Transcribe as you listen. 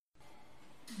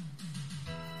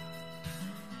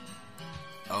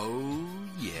Oh,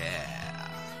 yeah.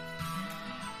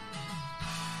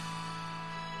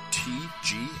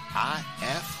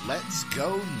 TGIF, let's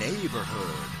go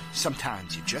neighborhood.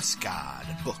 Sometimes you just got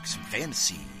a book, some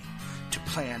fantasy, to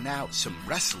plan out some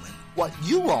wrestling, what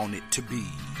you want it to be.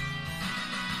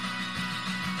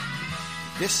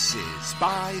 This is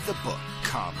By the Book.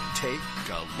 Come take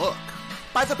a look.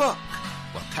 By the book.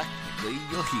 Well, technically,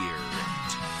 you'll hear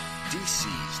it.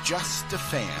 DC's just a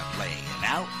fan laying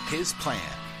out his plan.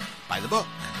 By the book.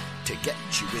 To get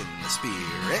you in the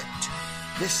spirit.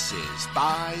 This is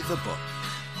By the Book.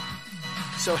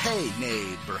 So hey,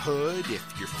 neighborhood, if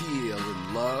you're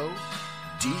feeling low,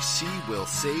 DC will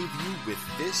save you with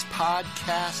this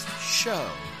podcast show.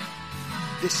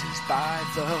 This is By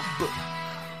the Book.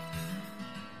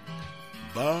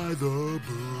 By the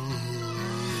book.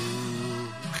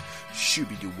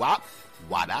 Shooby-doo-wop,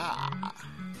 wada.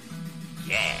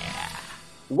 Yeah.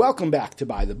 Welcome back to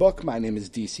By the Book. My name is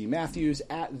DC Matthews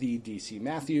at the DC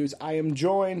Matthews. I am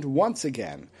joined once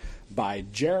again by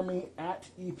Jeremy at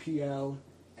EPL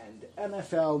and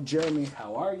NFL. Jeremy,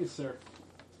 how are you, sir?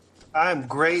 I'm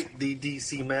great, the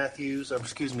DC Matthews at the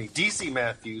DC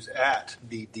Matthews.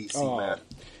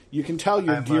 You can tell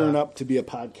you're gearing up to be a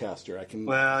podcaster. I can.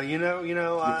 Well,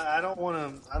 I don't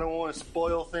want to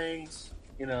spoil things,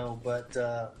 but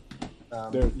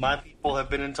my people have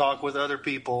been in talk with other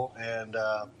people, and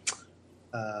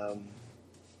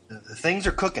things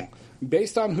are cooking.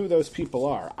 Based on who those people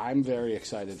are, I'm very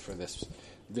excited for this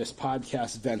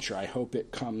podcast venture. I hope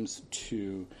it comes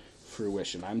to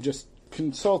fruition. I'm just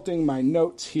consulting my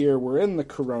notes here. We're in the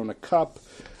Corona Cup.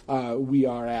 We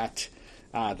are at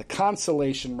the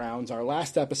consolation rounds. Our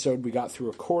last episode, we got through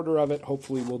a quarter of it.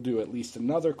 Hopefully we'll do at least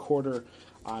another quarter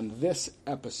on this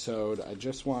episode. I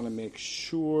just want to make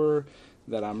sure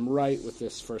that I'm right with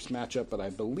this first matchup, but I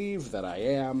believe that I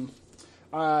am.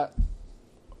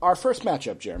 Our first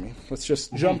matchup, Jeremy, let's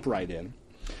just jump right in.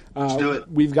 Let's do it.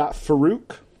 We've got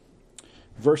Farouk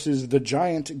versus the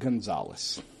Giant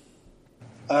Gonzalez.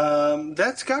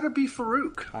 That's got to be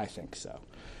Farouk. I think so.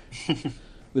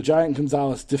 The Giant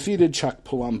Gonzalez defeated Chuck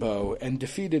Palumbo and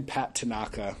defeated Pat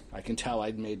Tanaka. I can tell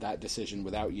I'd made that decision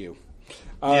without you.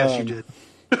 Yes, you did.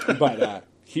 But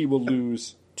he will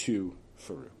lose to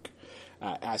Farouk,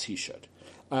 as he should.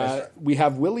 Right. We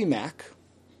have Willie Mack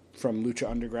from Lucha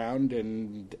Underground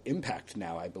and Impact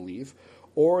now, I believe,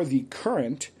 or the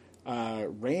current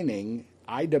reigning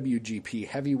IWGP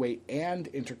Heavyweight and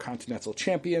Intercontinental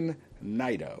Champion,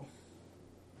 Naito.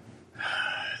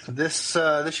 This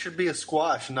should be a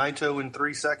squash. Naito in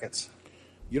 3 seconds.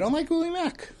 You don't like Willie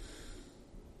Mack?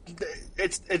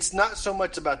 It's not so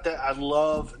much about that. I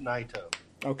love Naito.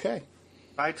 Okay.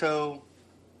 Naito,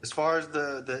 as far as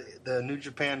the New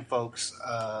Japan folks,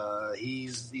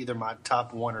 he's either my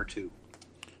top one or two.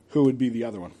 Who would be the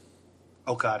other one?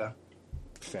 Okada.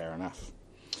 Fair enough.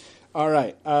 All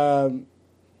right. A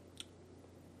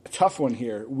tough one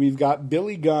here. We've got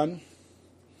Billy Gunn,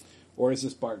 or is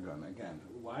this Bart Gunn again?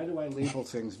 Why do I label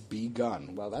things B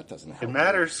Gunn? Well, that doesn't help. It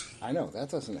matters. Me. I know that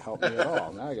doesn't help me at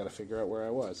all. Now I got to figure out where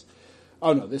I was.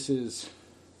 Oh no, this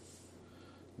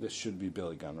should be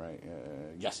Billy Gunn, right?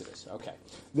 Yes, it is. Okay,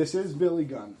 this is Billy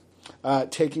Gunn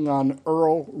taking on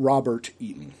Earl Robert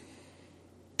Eaton.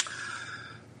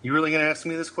 You really going to ask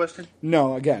me this question?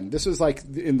 No, again, this is like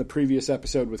in the previous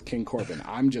episode with King Corbin.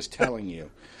 I'm just telling you.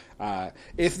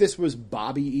 If this was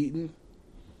Bobby Eaton,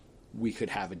 we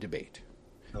could have a debate.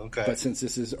 Okay. But since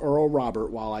this is Earl Robert,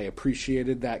 while I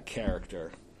appreciated that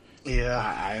character, yeah,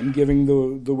 I am giving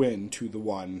the win to the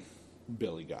one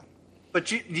Billy Gunn. But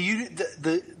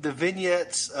the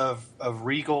vignettes of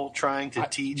Regal trying to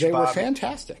teach they Bobby were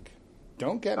fantastic.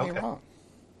 Don't get me wrong.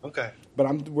 Okay.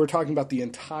 But we're talking about the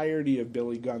entirety of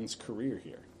Billy Gunn's career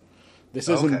here. This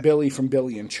isn't Billy from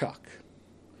Billy and Chuck.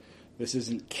 This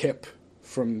isn't Kip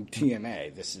from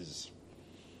TNA. This is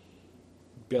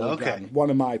Billy Gunn, one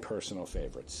of my personal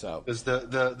favorites. So, because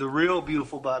the real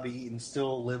beautiful Bobby Eaton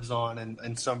still lives on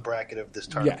in some bracket of this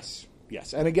tournament.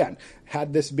 Yes. And again,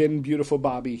 had this been beautiful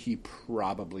Bobby, he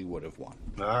probably would have won.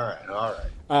 All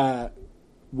right.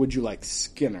 Would you like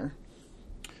Skinner,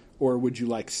 or would you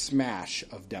like Smash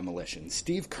of Demolition?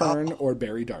 Steve Kern or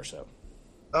Barry Darsow?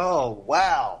 Oh,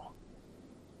 wow.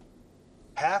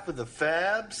 Half of the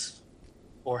Fabs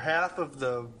or half of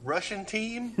the Russian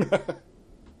team?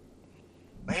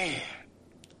 Man,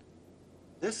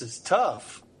 this is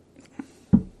tough.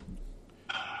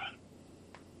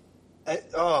 I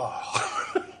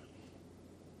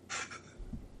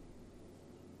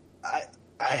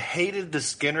hated the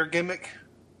Skinner gimmick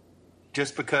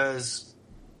just because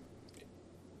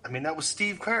I mean, that was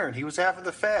Steve Keirn. He was half of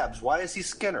the Fabs. Why is he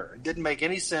Skinner? It didn't make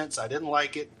any sense. I didn't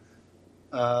like it.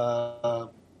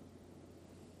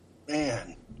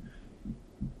 Man.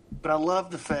 But I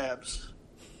love the Fabs.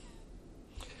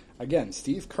 Again,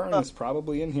 Steve Keirn is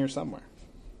probably in here somewhere.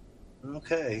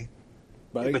 Okay.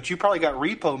 But you probably got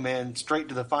Repo Man straight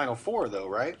to the Final Four, though,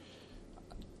 right?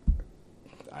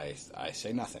 I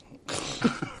say nothing.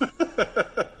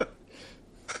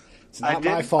 It's not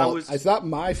my fault. It's not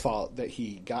my fault that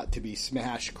he got to be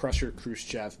Smash, Crusher,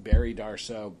 Khrushchev, Barry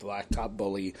Darsow, Blacktop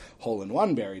Bully,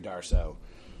 Hole-in-One Barry Darsow.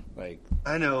 Like,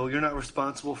 I know you're not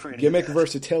responsible for any gimmick of that.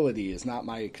 Versatility is not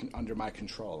under my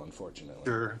control, unfortunately.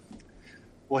 Sure.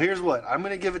 Well, here's what I'm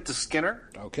going to give it to Skinner.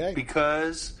 Okay.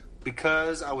 Because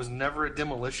I was never a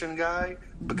Demolition guy.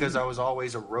 Because I was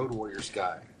always a Road Warriors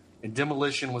guy. And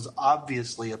Demolition was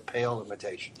obviously a pale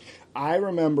imitation. I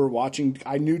remember watching.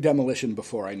 I knew Demolition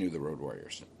before I knew the Road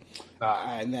Warriors,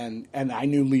 and I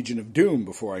knew Legion of Doom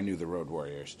before I knew the Road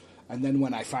Warriors. And then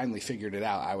when I finally figured it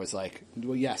out, I was like,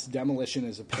 "Well, yes, Demolition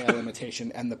is a pale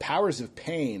imitation, and the Powers of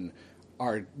Pain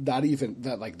are not even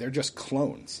that. Like, they're just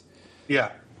clones."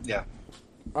 Yeah, yeah.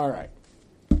 All right.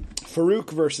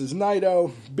 Farouk versus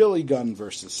Naito, Billy Gunn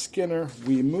versus Skinner.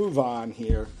 We move on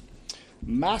here.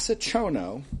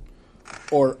 Masachono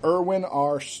or Erwin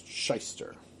R.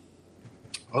 Shyster.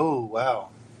 Oh, wow.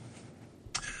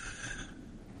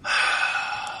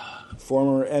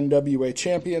 Former NWA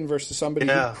champion versus somebody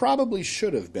who probably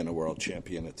should have been a world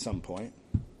champion at some point.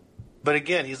 But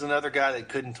again, he's another guy that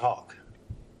couldn't talk.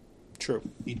 True.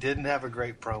 He didn't have a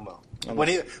great promo.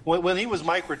 When he was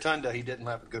Mike Rotunda, he didn't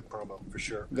have a good promo, for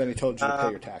sure. Then he told you to pay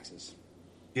your taxes.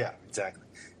 Yeah, exactly.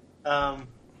 I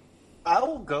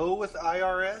will go with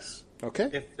IRS.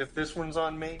 Okay. If this one's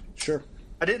on me. Sure.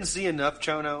 I didn't see enough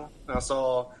Chono. I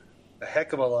saw a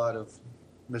heck of a lot of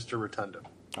Mr. Rotunda.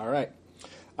 All right.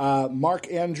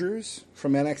 Mark Andrews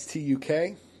from NXT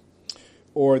UK,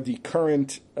 or the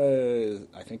current,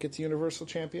 I think it's Universal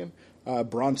Champion,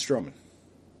 Braun Strowman.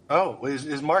 Oh,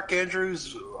 is Mark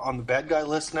Andrews on the bad guy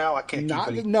list now? I can't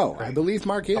keep it. No, I believe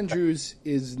Mark Andrews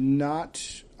is not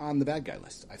on the bad guy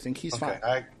list. I think he's fine.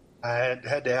 I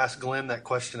had to ask Glenn that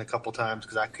question a couple times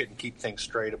because I couldn't keep things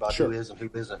straight about who is and who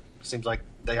isn't. Seems like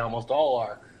they almost all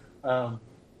are.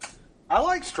 I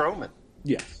like Strowman.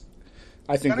 Yes.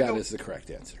 I think that is the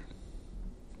correct answer.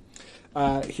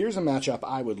 Here's a matchup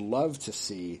I would love to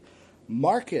see.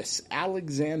 Marcus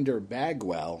Alexander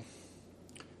Bagwell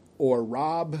or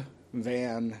Rob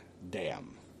Van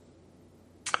Dam.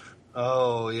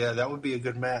 Oh, yeah, that would be a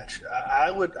good match. I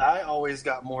always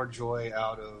got more joy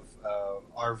out of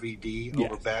RVD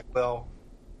over Bagwell.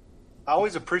 I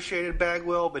always appreciated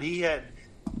Bagwell, but he had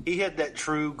that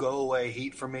true go-away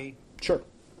heat for me. Sure.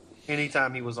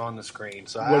 Anytime he was on the screen.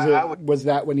 So was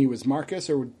that when he was Marcus,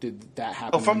 or did that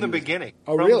happen? Oh, from the beginning.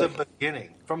 Really? From the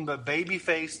beginning. From the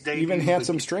babyface debut. Even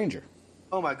Handsome Stranger.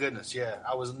 Oh, my goodness, yeah.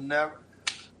 I was never...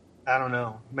 I don't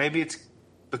know. Maybe it's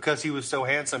because he was so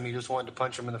handsome, you just wanted to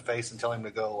punch him in the face and tell him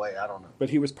to go away. I don't know.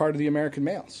 But he was part of the American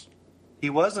Males.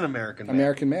 He was an American male.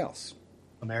 American Males.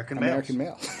 American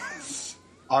Males.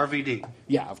 RVD.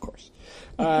 Yeah, of course.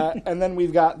 And then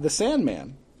we've got the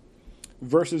Sandman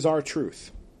versus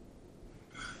R-Truth.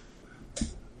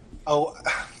 Oh,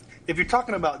 if you're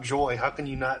talking about joy, how can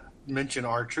you not mention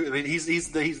R-Truth? I mean, he's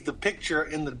the picture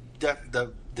in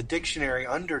the dictionary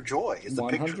under joy. Is the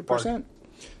 100%.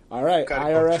 All right,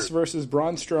 IRS versus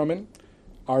Braun Strowman,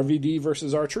 RVD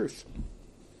versus R-Truth.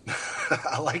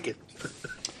 I like it.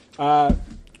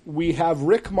 We have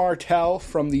Rick Martel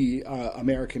from the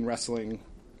American Wrestling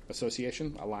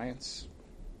Association Alliance.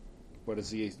 What does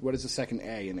the second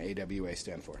A in AWA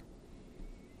stand for?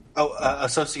 Oh,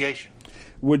 association.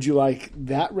 Would you like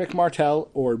that Rick Martel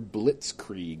or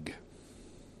Blitzkrieg?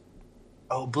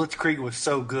 Oh, Blitzkrieg was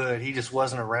so good. He just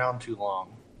wasn't around too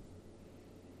long.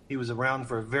 He was around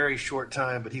for a very short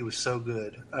time, but he was so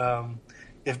good.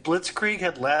 If Blitzkrieg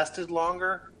had lasted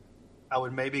longer, I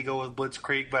would maybe go with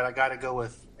Blitzkrieg, but I got to go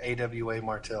with AWA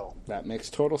Martel. That makes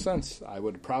total sense. I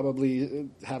would probably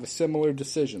have a similar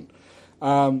decision.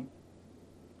 Tully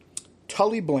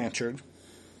Blanchard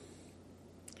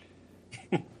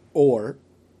or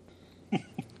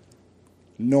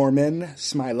Norman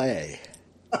Smiley.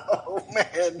 Oh,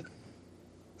 man.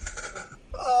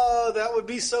 Oh, that would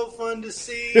be so fun to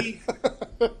see.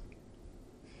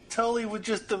 Tully with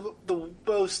just the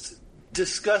most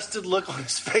disgusted look on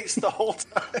his face the whole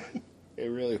time. It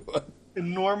really would.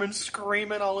 And Norman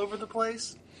screaming all over the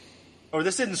place. Or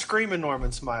this isn't Screaming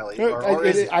Norman Smiley.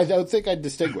 I don't think I'd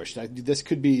distinguish. This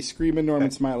could be Screaming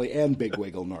Norman Smiley and Big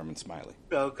Wiggle Norman Smiley.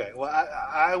 Okay. Well,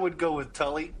 I would go with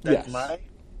Tully. That's my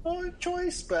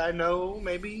choice, but I know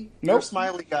maybe Nope. you're a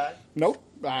Smiley guy. Nope.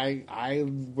 I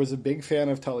was a big fan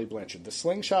of Tully Blanchard. The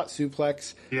slingshot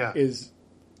suplex Yeah. is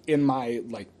in my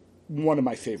one of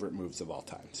my favorite moves of all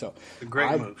time. So A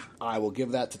great move. I will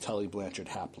give that to Tully Blanchard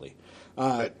happily.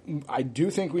 I do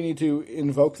think we need to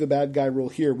invoke the bad guy rule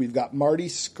here. We've got Marty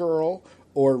Scurll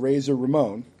or Razor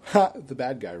Ramon. Ha, the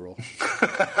bad guy rule.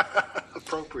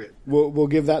 Appropriate. We'll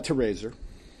give that to Razor,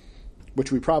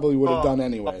 which we probably would have done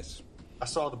anyways. I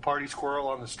saw the party squirrel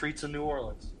on the streets of New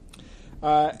Orleans.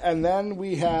 And then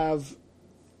we have...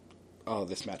 Oh,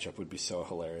 this matchup would be so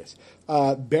hilarious.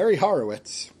 Barry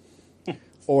Horowitz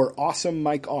or Awesome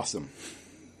Mike Awesome.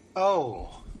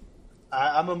 Oh,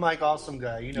 I'm a Mike Awesome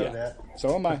guy. You know that.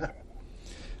 So am I.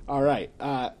 All right.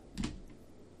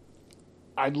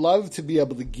 I'd love to be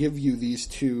able to give you these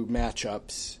two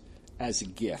matchups as a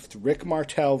gift. Rick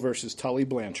Martel versus Tully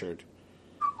Blanchard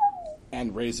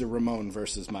and Razor Ramon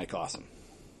versus Mike Awesome.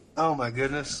 Oh, my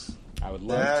goodness. I would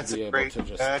love to be able to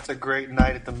just... That's a great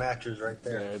night at the matches right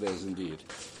there. There it is indeed.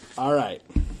 All right.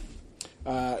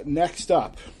 Next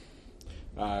up.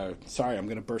 Sorry, I'm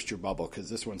going to burst your bubble because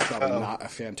this one's probably not a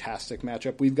fantastic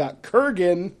matchup. We've got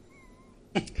Kurgan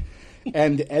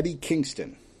and Eddie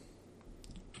Kingston.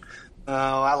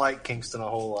 Oh, I like Kingston a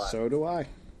whole lot. So do I.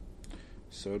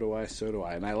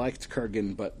 And I liked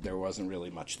Kurgan, but there wasn't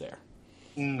really much there.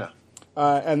 No.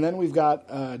 And then we've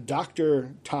got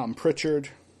Dr. Tom Pritchard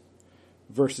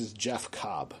versus Jeff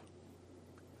Cobb.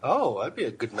 Oh, that'd be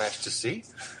a good match to see.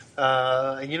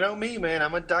 And you know me, man.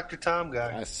 I'm a Dr. Tom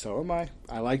guy. So am I.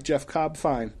 I like Jeff Cobb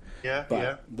fine. Yeah, But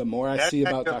yeah. the more I see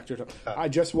about Dr. Tom... I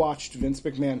just watched Vince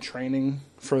McMahon training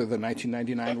for the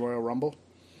 1999 Royal Rumble.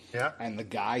 Yeah. And the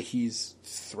guy he's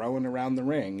throwing around the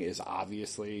ring is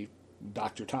obviously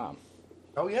Dr. Tom.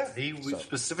 Oh, yeah. We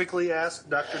specifically asked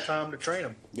Dr. Tom to train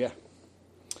him. Yeah.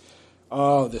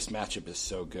 Oh, this matchup is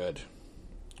so good.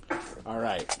 All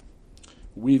right.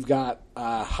 We've got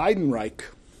Heidenreich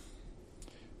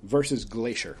versus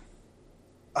Glacier.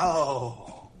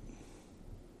 Oh.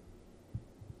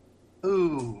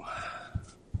 Ooh.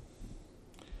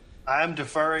 I'm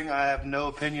deferring. I have no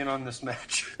opinion on this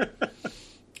match.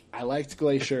 I liked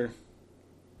Glacier,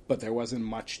 but there wasn't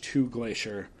much to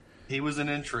Glacier. He was an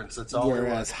entrance. That's all.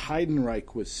 Whereas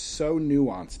Heidenreich was so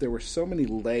nuanced. There were so many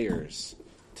layers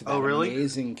to that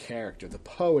amazing character. The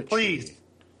poetry. Please,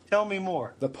 tell me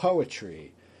more. The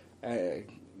poetry. And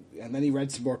then he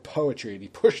read some more poetry, and he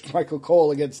pushed Michael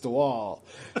Cole against the wall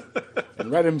and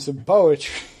read him some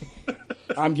poetry.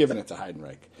 I'm giving it to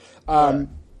Heidenreich. I'm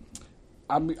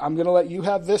going to let you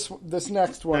have this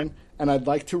next one, and I'd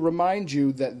like to remind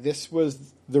you that this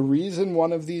was the reason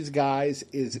one of these guys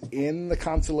is in the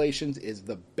consolations is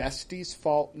the bestie's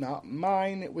fault, not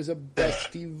mine. It was a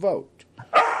bestie vote.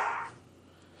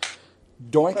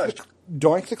 Doink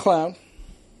the Clown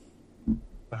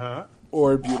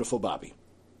or Beautiful Bobby.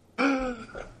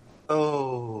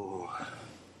 Oh.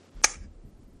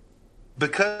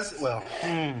 Because,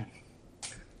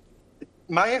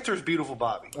 my answer is Beautiful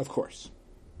Bobby. Of course.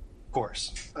 Of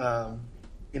course.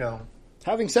 You know.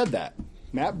 Having said that,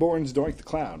 Matt Bourne's Doink the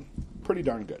Clown, pretty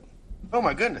darn good. Oh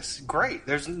my goodness, great.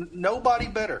 There's nobody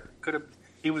better.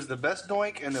 He was the best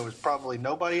Doink, and there was probably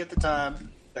nobody at the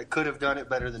time that could have done it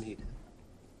better than he did.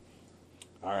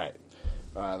 All right.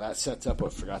 That sets up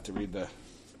what forgot to read the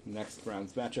next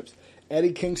round's matchups.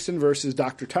 Eddie Kingston versus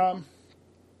Dr. Tom.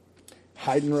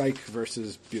 Heidenreich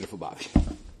versus Beautiful Bobby.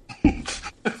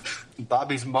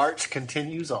 Bobby's march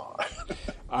continues on.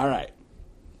 All right.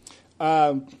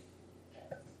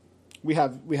 We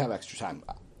have extra time.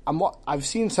 I've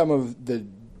seen some of the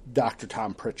Dr.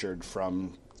 Tom Pritchard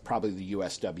from probably the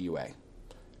USWA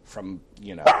from,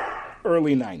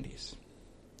 early 90s.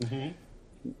 Mm-hmm.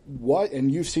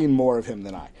 And you've seen more of him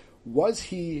than I. Was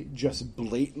he just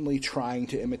blatantly trying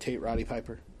to imitate Roddy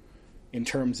Piper in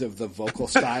terms of the vocal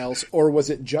styles, or was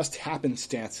it just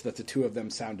happenstance that the two of them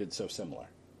sounded so similar?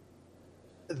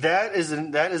 That is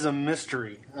a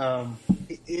mystery.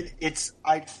 It's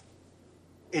like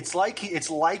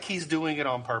he's doing it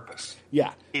on purpose.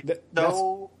 Yeah,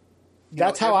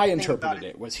 that's how I interpreted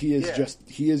it. Was he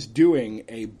is doing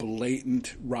a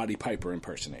blatant Roddy Piper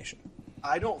impersonation.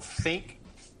 I don't think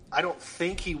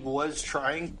he was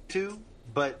trying to,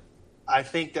 but I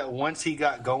think that once he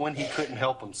got going, he couldn't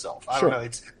help himself. I don't know.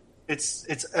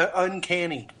 It's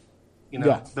uncanny,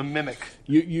 the mimic.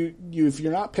 You if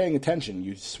you're not paying attention,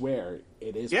 you swear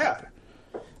it is. Yeah. Piper.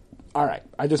 All right.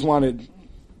 I just wanted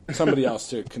somebody else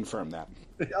to confirm that.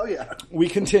 Oh yeah. We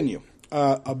continue.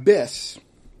 Abyss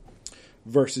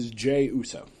versus Jey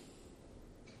Uso.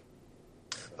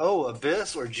 Oh,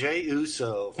 Abyss or Jey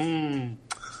Uso?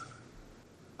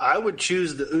 I would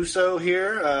choose the USO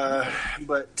here,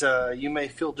 but you may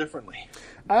feel differently.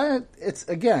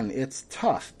 It's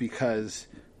tough because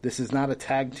this is not a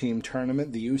tag team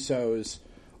tournament. The Usos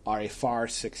are a far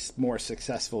more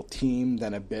successful team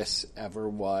than Abyss ever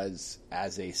was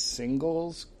as a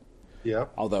singles. Yeah.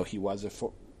 Although he was a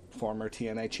former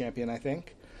TNA champion, I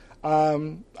think.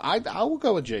 I will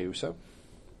go with Jey Uso.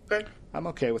 Okay. I'm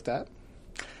okay with that.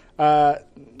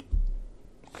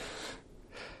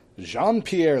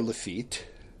 Jean-Pierre Lafitte,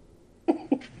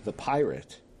 the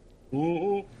Pirate,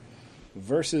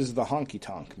 versus the Honky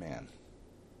Tonk Man.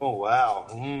 Oh,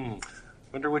 wow.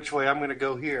 Wonder which way I'm going to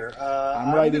go here.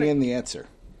 I'm writing in the answer.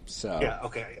 So yeah,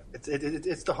 okay.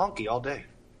 It's the Honky all day.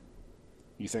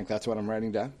 You think that's what I'm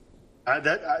writing down?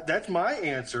 That's my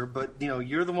answer, but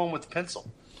you're the one with the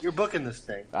pencil. You're booking this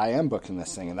thing. I am booking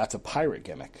this thing, and that's a pirate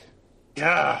gimmick.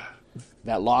 Yeah.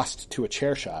 That lost to a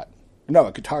chair shot. No,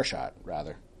 a guitar shot,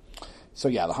 rather. So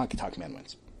yeah, the Honky Tonk Man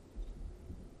wins.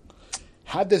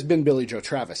 Had this been Billy Joe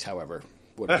Travis, however,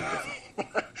 would have been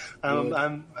different.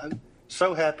 I'm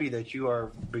so happy that you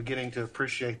are beginning to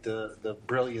appreciate the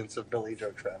brilliance of Billy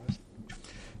Joe Travis.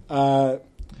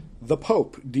 The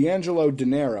Pope, D'Angelo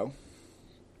Dinero,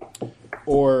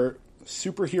 or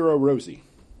Superhero Rosie?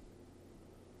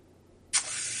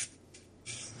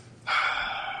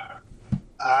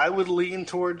 I would lean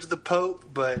towards the Pope,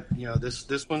 but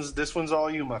this one's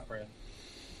all you, my friend.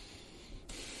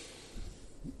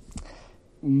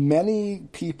 Many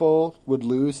people would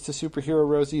lose to Superhero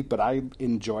Rosie, but I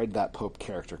enjoyed that Pope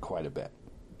character quite a bit.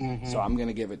 Mm-hmm. So I'm going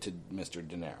to give it to Mr.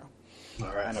 Dinero. All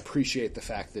right. And appreciate the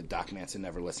fact that Doc Manson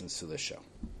never listens to this show.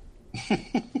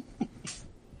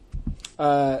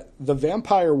 The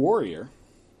Vampire Warrior.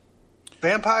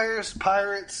 Vampires,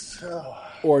 pirates. Oh.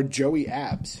 Or Joey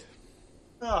Abs.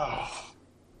 Oh.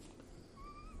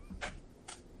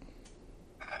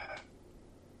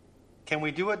 Can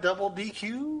we do a double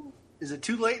DQ? Is it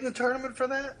too late in the tournament for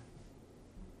that?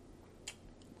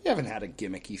 We haven't had a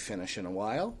gimmicky finish in a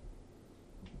while.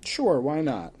 Sure, why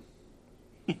not?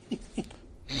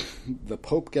 The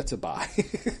Pope gets a bye.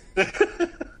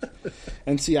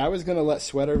 And see, I was going to let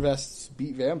sweater vests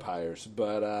beat vampires,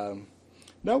 but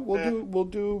no, we'll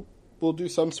do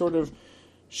some sort of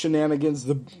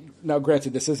shenanigans. Now,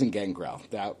 granted, this isn't Gangrel.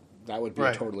 That would be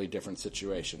a totally different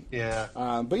situation. Yeah.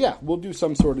 But yeah, we'll do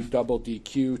some sort of double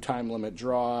DQ, time limit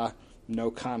draw,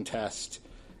 no contest,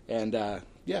 and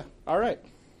yeah, all right.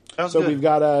 Sounds so good. We've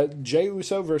got Jey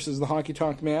Uso versus the Honky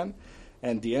Tonk Man,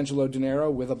 and D'Angelo Dinero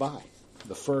with a bye,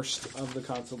 the first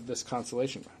of this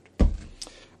consolation round.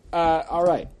 All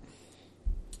right,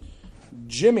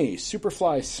 Jimmy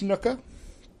Superfly Snuka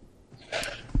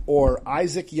or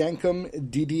Isaac Yankem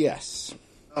DDS.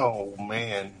 Oh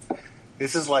man,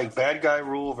 this is like bad guy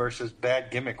rule versus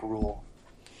bad gimmick rule.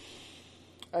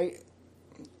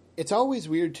 It's always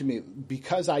weird to me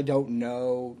because I don't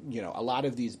know, a lot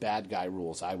of these bad guy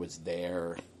rules I was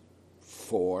there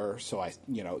for. So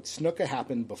Snuka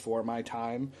happened before my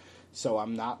time, so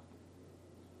I'm not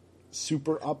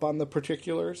super up on the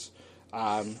particulars.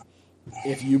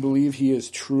 If you believe he is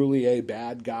truly a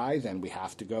bad guy, then we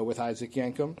have to go with Isaac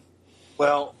Yankem.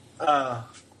 Well,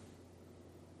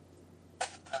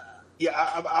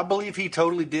 yeah, I believe he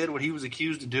totally did what he was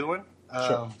accused of doing.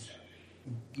 Sure.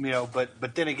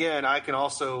 But then again, I can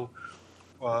also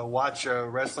watch a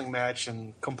wrestling match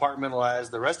and compartmentalize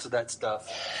the rest of that stuff.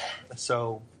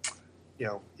 So,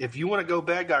 if you want to go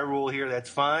bad guy rule here,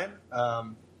 that's fine.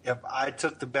 If I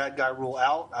took the bad guy rule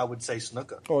out, I would say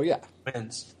Snuka. Oh yeah,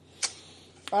 wins.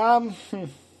 I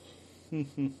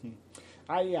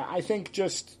think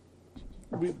just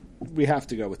we have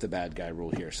to go with the bad guy rule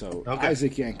here. So okay.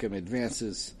 Isaac Yankem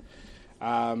advances.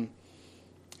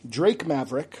 Drake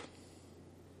Maverick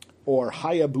or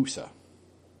Hayabusa?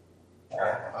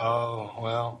 Oh,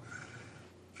 well,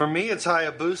 for me it's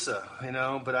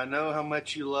Hayabusa, but I know how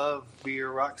much you love Be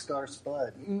Your Rockstar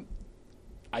Spud.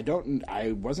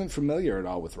 I wasn't familiar at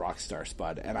all with Rockstar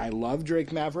Spud, and I love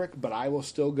Drake Maverick, but I will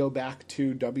still go back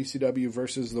to WCW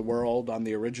versus the World on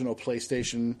the original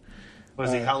PlayStation.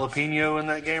 Was he jalapeno in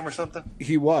that game or something?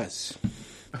 He was.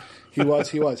 He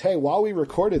was. Hey, while we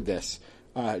recorded this,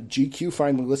 GQ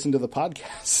finally listened to the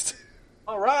podcast.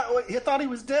 All right. Well, he thought he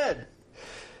was dead.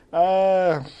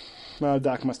 Well,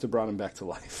 Doc must have brought him back to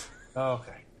life. Oh,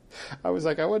 okay. I was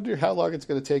like, I wonder how long it's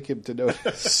going to take him to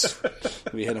notice.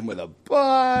 We hit him with a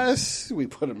bus. We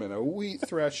put him in a wheat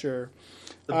thresher.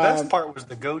 The best part was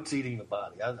the goats eating the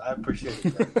body. I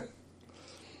appreciated that.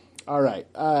 All right.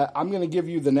 I'm going to give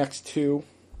you the next two.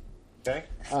 Okay.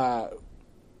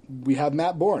 We have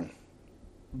Matt Bourne.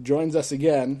 Joins us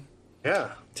again.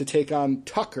 Yeah. To take on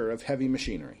Tucker of Heavy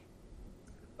Machinery.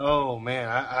 Oh man,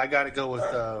 I got to go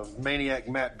with Maniac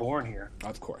Matt Bourne here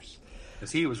Of course.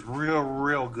 because he was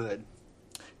real good.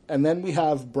 And then we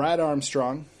have Brad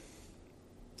Armstrong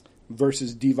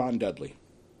versus Devon Dudley.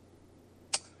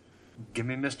 Give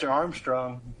me Mr.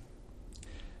 Armstrong.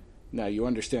 Now, you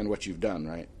understand what you've done,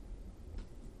 right?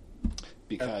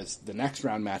 Because the next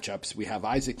round matchups, we have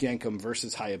Isaac Yankem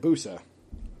versus Hayabusa,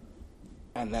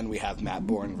 and then we have Matt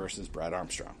Bourne versus Brad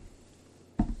Armstrong.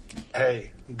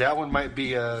 Hey, that one might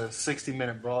be a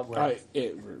 60-minute Broadway.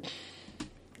 It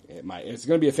might. It's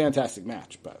going to be a fantastic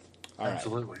match, but all right.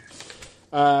 Absolutely.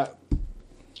 Kota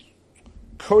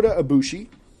Ibushi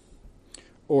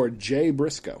or Jay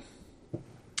Briscoe?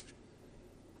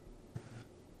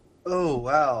 Oh,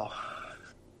 wow.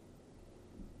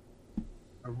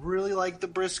 I really like the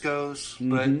Briscoes,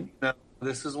 but no,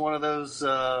 this is one of those,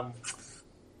 do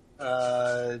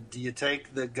you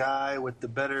take the guy with the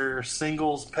better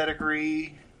singles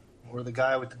pedigree or the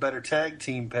guy with the better tag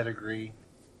team pedigree?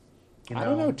 I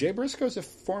don't know. Jay Briscoe's a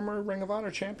former Ring of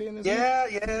Honor champion, isn't he? Yeah.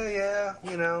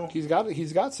 You know, He's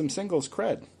got some singles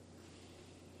cred.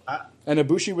 And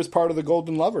Ibushi was part of the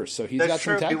Golden Lovers, so he's got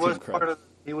some tag team cred.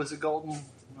 He was a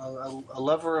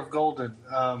lover of Golden.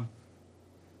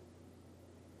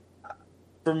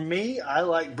 For me, I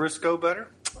like Briscoe better.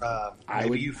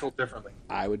 Maybe you feel differently.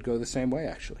 I would go the same way,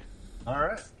 actually. All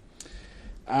right.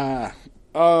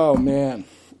 Oh, man.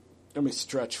 Let me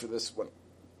stretch for this one.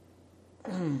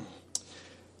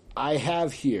 I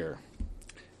have here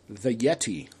the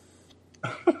Yeti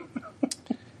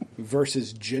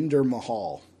versus Jinder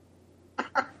Mahal.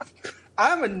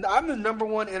 I'm the number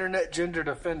one internet Jinder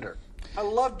defender. I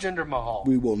love Jinder Mahal.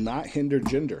 We will not hinder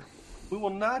Jinder. We will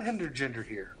not hinder Jinder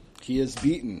here. He is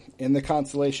beaten in the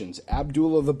constellations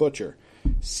Abdullah the Butcher,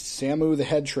 Samu the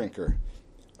Head Shrinker,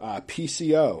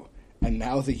 PCO, and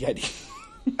now the Yeti.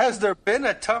 Has there been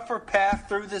a tougher path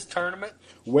through this tournament?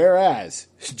 Whereas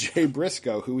Jay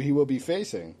Briscoe, who he will be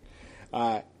facing,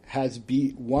 has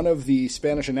beat one of the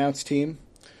Spanish announce team,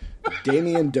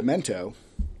 Damian Demento,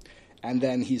 and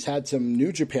then he's had some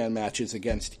New Japan matches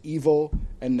against Evil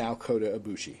and now Kota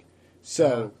Ibushi.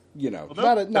 So,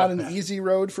 not an easy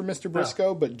road for Mr.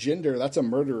 Briscoe, but Jinder, that's a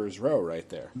murderer's row right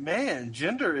there. Man,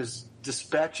 Jinder is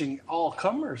dispatching all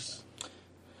comers.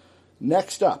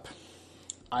 Next up,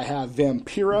 I have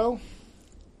Vampiro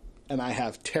and I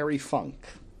have Terry Funk.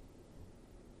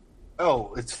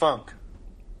 Oh, it's Funk.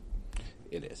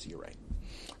 It is, you're right.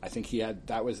 I think he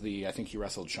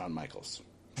wrestled Shawn Michaels.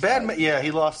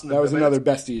 He lost in the That was another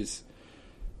besties.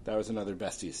 That was another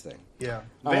besties thing. Yeah.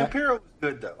 Vampiro was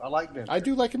good, though. I like Vampiro. I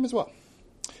do like him as well.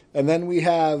 And then we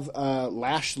have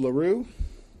Lash LaRue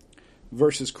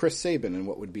versus Chris Sabin in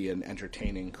what would be an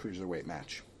entertaining cruiserweight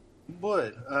match.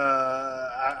 Would.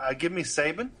 Give me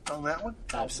Sabin on that one.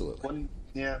 Absolutely.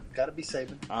 Got to be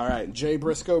Sabin. All right. Jay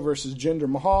Briscoe versus Jinder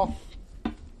Mahal.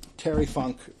 Terry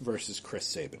Funk versus Chris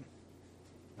Sabin.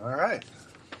 All right.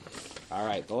 All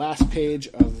right. The last page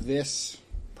of this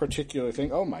particular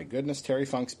thing. Oh, my goodness. Terry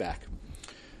Funk's back.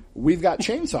 We've got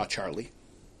Chainsaw Charlie.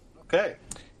 Okay.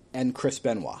 And Chris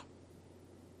Benoit.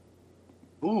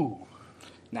 Ooh.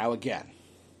 Now, again,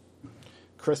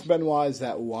 Chris Benoit is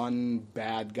that one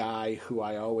bad guy who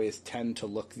I always tend to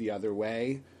look the other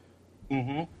way.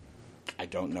 Mm-hmm. I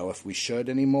don't know if we should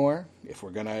anymore. If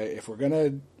we're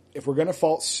gonna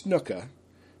fault Snuka,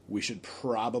 we should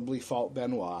probably fault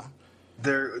Benoit.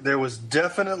 There was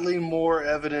definitely more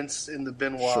evidence in the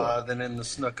Benoit than in the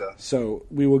Snuka. So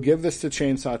we will give this to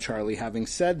Chainsaw Charlie. Having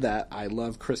said that, I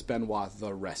love Chris Benoit,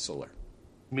 the wrestler.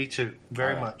 Me too,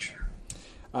 very much.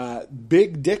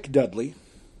 Big Dick Dudley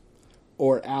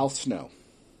or Al Snow?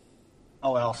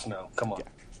 Oh, Al Snow, come on. Yeah,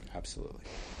 absolutely.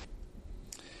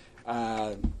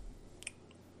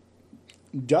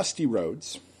 Dusty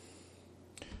Rhodes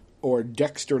or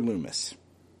Dexter Lumis?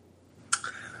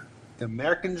 The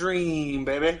American Dream,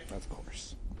 baby. Of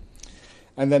course.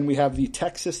 And then we have the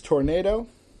Texas Tornado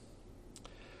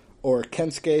or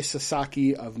Kensuke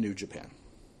Sasaki of New Japan.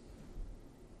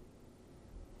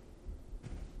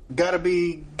 Give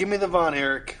me the Von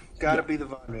Erich. Be the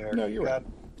Von Erich. No, you're right.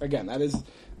 Again,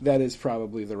 that is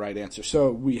probably the right answer. So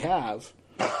we have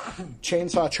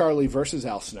Chainsaw Charlie versus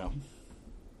Al Snow.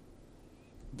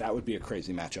 That would be a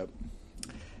crazy matchup.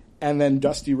 And then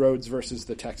Dusty Rhodes versus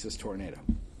the Texas Tornado.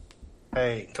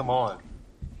 Hey, come on.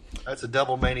 That's a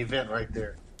double main event right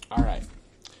there. All right.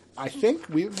 I think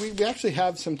we actually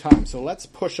have some time, so let's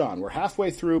push on. We're halfway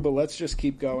through, but let's just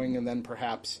keep going, and then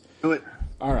perhaps... Do it.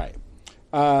 All right.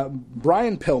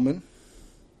 Brian Pillman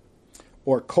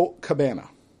or Colt Cabana?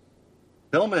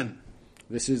 Pillman.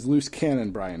 This is loose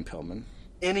cannon Brian Pillman.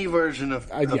 Any version of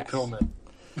yes. Pillman.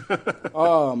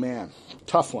 Oh, man.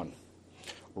 Tough one.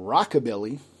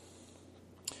 Rockabilly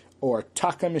or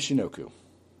Taka Michinoku?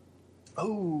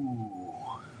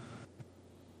 Oh.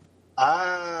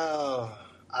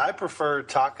 I prefer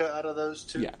Taka out of those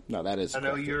two. Yeah, no, that is I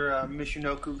know correct. you're a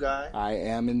Michinoku guy. I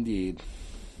am indeed.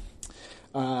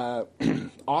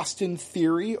 Austin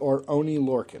Theory or Oni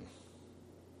Lorcan?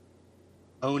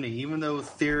 Oni, even though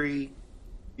Theory,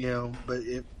 but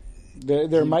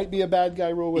There might be a bad guy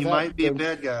rule with he that. might be a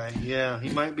bad guy. Yeah, he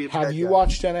might be a bad guy. Have you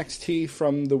watched NXT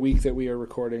from the week that we are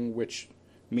recording, which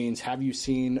means have you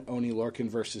seen Oni Lorcan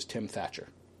versus Tim Thatcher?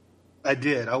 I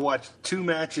did. I watched 2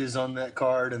 matches on that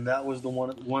card, and that was one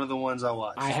of the ones I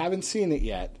watched. I haven't seen it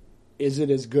yet. Is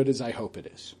it as good as I hope it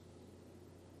is?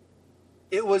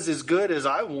 It was as good as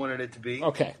I wanted it to be.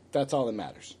 Okay, that's all that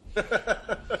matters.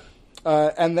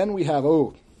 And then we have,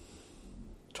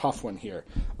 tough one here.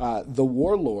 The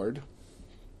Warlord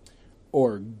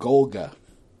or Golga?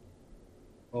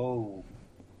 Oh,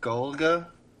 Golga?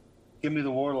 Give me the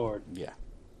Warlord. Yeah.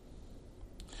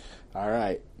 All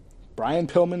right. Brian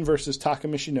Pillman versus Taka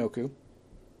Michinoku, which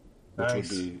Nice.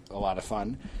 would be a lot of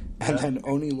fun. And then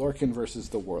Oni Lorcan versus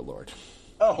the Warlord.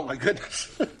 Oh, my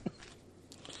goodness.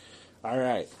 All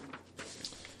right.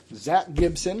 Zach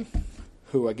Gibson,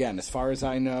 who, again, as far as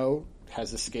I know,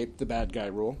 has escaped the bad guy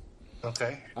rule,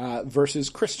 Okay. versus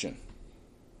Christian.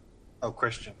 Oh,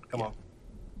 Christian. Come on.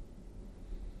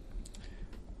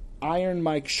 Iron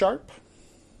Mike Sharp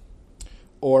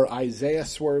or Isaiah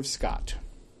Swerve Scott?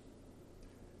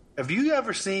 Have you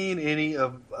ever seen any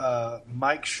of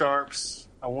Mike Sharp's,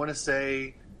 I want to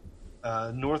say,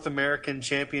 North American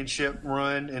Championship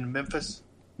run in Memphis?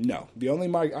 No. The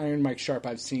only Iron Mike Sharp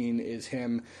I've seen is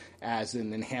him as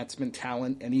an enhancement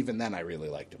talent, and even then I really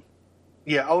liked him.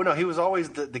 Yeah. Oh, no. He was always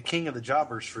the king of the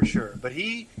jobbers for sure. But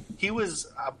he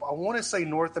was, I want to say,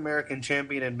 North American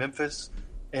champion in Memphis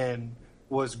and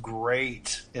was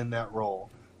great in that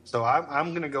role. So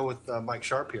I'm going to go with Mike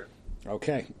Sharp here.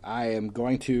 Okay. I am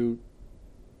going to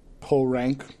pull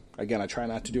rank. Again, I try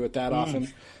not to do it that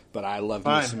often, but I love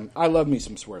me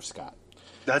some Swerve Scott.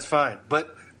 That's fine.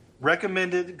 But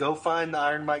recommended, go find the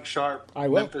Iron Mike Sharp. I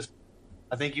will. Memphis.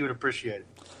 I think you would appreciate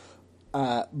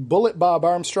it. Bullet Bob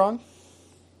Armstrong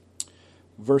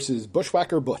versus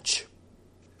Bushwhacker Butch.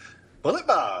 Bullet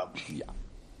Bob. Yeah.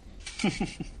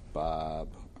 Bob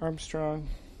Armstrong.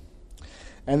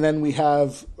 And then we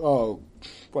have, what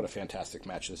a fantastic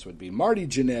match this would be. Marty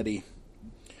Jannetty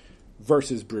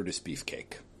versus Brutus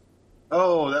Beefcake.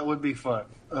 Oh, that would be fun.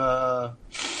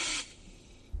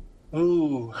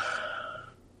 Ooh.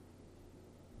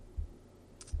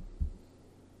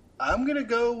 I'm going to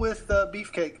go with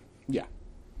Beefcake. Yeah.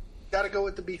 Got to go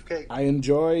with the Beefcake. I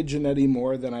enjoy Jannetty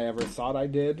more than I ever thought I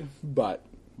did, but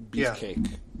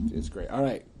Beefcake is great. All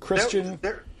right. Christian.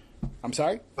 I'm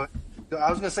sorry? I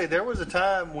was going to say, there was a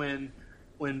time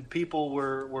when people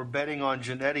were betting on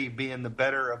Jannetty being the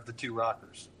better of the 2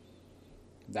 rockers.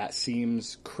 That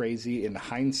seems crazy in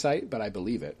hindsight, but I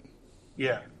believe it.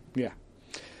 Yeah. Yeah.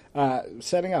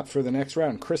 Setting up for the next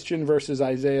round, Christian versus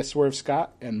Isaiah Swerve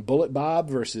Scott and Bullet Bob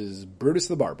versus Brutus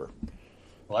the Barber.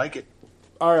 Like it.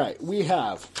 All right, we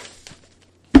have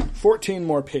 14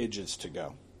 more pages to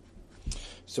go.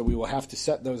 So we will have to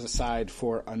set those aside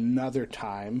for another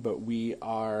time, but we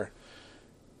are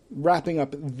wrapping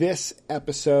up this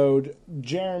episode.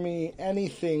 Jeremy,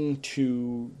 anything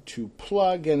to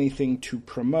plug, anything to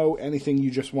promote, anything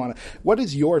you just want to... What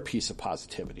is your piece of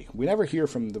positivity? We never hear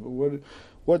from the...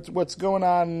 What's going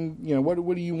on? You know,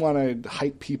 what do you want to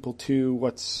hype people to?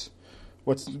 What's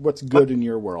good in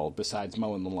your world besides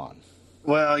mowing the lawn?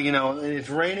 Well, it's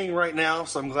raining right now,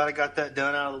 so I'm glad I got that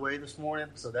done out of the way this morning.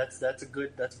 So that's a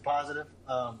positive.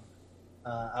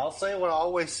 I'll say what I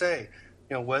always say.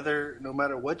 No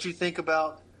matter what you think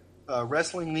about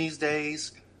wrestling these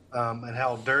days, and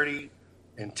how dirty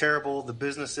and terrible the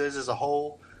business is as a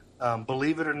whole,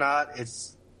 believe it or not,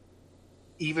 it's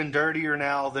even dirtier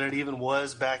now than it even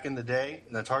was back in the day.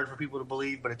 And that's hard for people to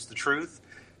believe, but it's the truth.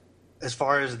 As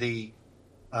far as the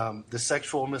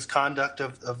sexual misconduct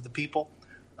of the people,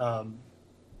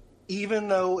 even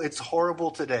though it's horrible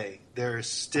today, there is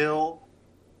still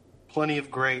plenty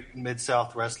of great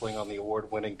Mid-South wrestling on the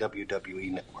award-winning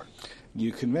WWE Network.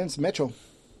 You convinced Mitchell.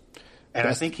 And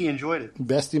I think he enjoyed it.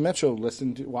 Bestie Mitchell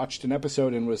watched an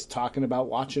episode and was talking about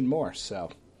watching more. So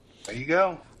there you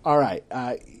go. All right.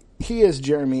 He is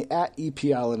Jeremy at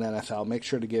EPL and NFL. Make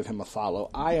sure to give him a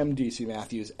follow. I am DC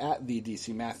Matthews at the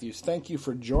DC Matthews. Thank you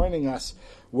for joining us.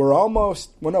 We're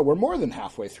we're more than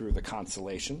halfway through the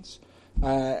consolations.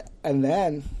 And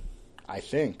then, I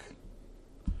think,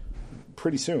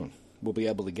 pretty soon, we'll be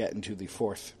able to get into the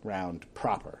 4th round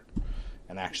proper.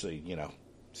 and actually,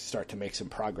 start to make some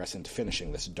progress into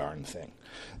finishing this darn thing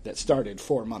that started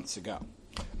 4 months ago.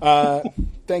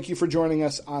 Thank you for joining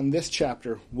us on this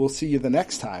chapter. We'll see you the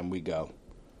next time we go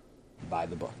by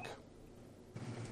the book.